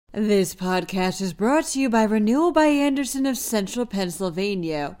This podcast is brought to you by Renewal by Andersen of Central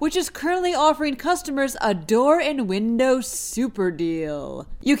Pennsylvania, which is currently offering customers a door and window super deal.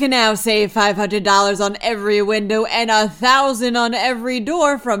 You can now save $500 on every window and $1,000 on every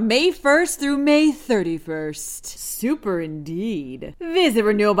door from May 1st through May 31st. Super indeed. Visit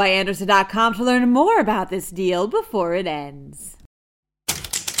renewalbyandersen.com to learn more about this deal before it ends.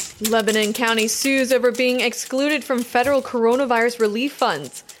 Lebanon County sues over being excluded from federal coronavirus relief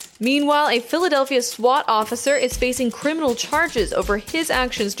funds. Meanwhile, a Philadelphia SWAT officer is facing criminal charges over his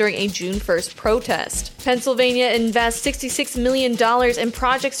actions during a June 1st protest. Pennsylvania invests $66 million in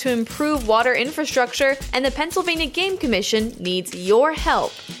projects to improve water infrastructure, and the Pennsylvania Game Commission needs your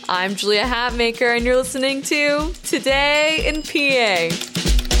help. I'm Julia Hatmaker, and you're listening to Today in PA.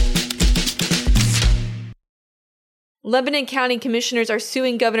 Lebanon County commissioners are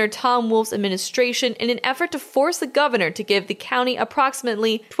suing Governor Tom Wolf's administration in an effort to force the governor to give the county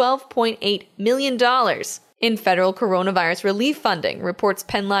approximately $12.8 million in federal coronavirus relief funding, reports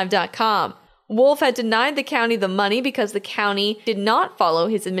PennLive.com. Wolf had denied the county the money because the county did not follow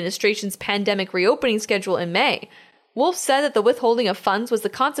his administration's pandemic reopening schedule in May. Wolf said that the withholding of funds was the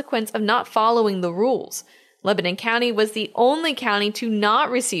consequence of not following the rules. Lebanon County was the only county to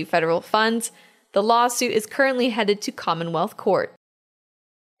not receive federal funds. The lawsuit is currently headed to Commonwealth Court.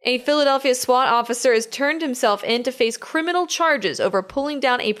 A Philadelphia SWAT officer has turned himself in to face criminal charges over pulling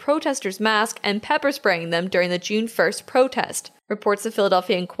down a protester's mask and pepper spraying them during the June 1st protest, reports the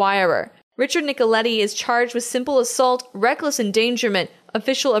Philadelphia Inquirer. Richard Nicoletti is charged with simple assault, reckless endangerment,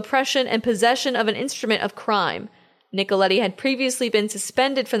 official oppression, and possession of an instrument of crime. Nicoletti had previously been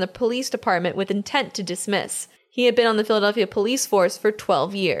suspended from the police department with intent to dismiss. He had been on the Philadelphia police force for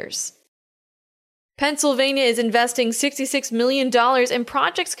 12 years. Pennsylvania is investing $66 million in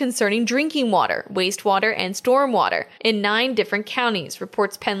projects concerning drinking water, wastewater, and stormwater in 9 different counties,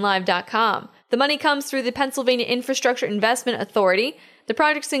 reports PennLive.com. The money comes through the Pennsylvania Infrastructure Investment Authority. The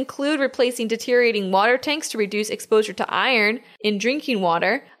projects include replacing deteriorating water tanks to reduce exposure to iron in drinking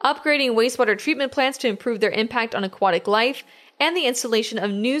water, upgrading wastewater treatment plants to improve their impact on aquatic life, and the installation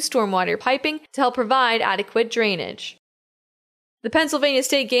of new stormwater piping to help provide adequate drainage. The Pennsylvania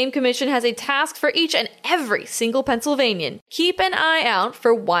State Game Commission has a task for each and every single Pennsylvanian. Keep an eye out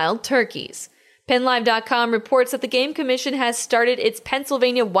for wild turkeys. PennLive.com reports that the Game Commission has started its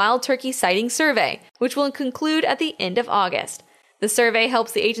Pennsylvania Wild Turkey Sighting Survey, which will conclude at the end of August. The survey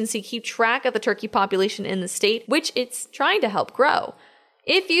helps the agency keep track of the turkey population in the state, which it's trying to help grow.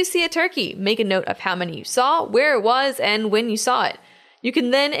 If you see a turkey, make a note of how many you saw, where it was, and when you saw it. You can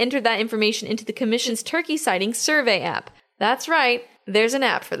then enter that information into the Commission's Turkey Sighting Survey app. That's right, there's an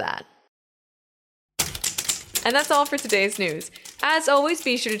app for that. And that's all for today's news. As always,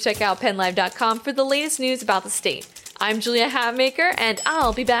 be sure to check out PennLive.com for the latest news about the state. I'm Julia Hatmaker, and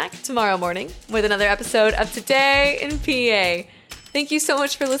I'll be back tomorrow morning with another episode of Today in PA. Thank you so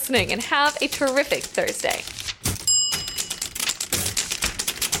much for listening, and have a terrific Thursday.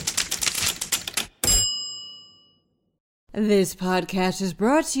 This podcast is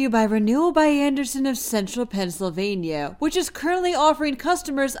brought to you by Renewal by Andersen of Central Pennsylvania, which is currently offering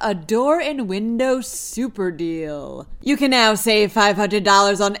customers a door and window super deal. You can now save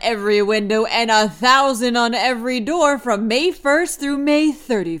 $500 on every window and $1,000 on every door from May 1st through May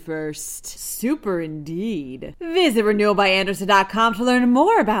 31st. Super indeed. Visit renewalbyandersen.com to learn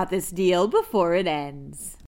more about this deal before it ends.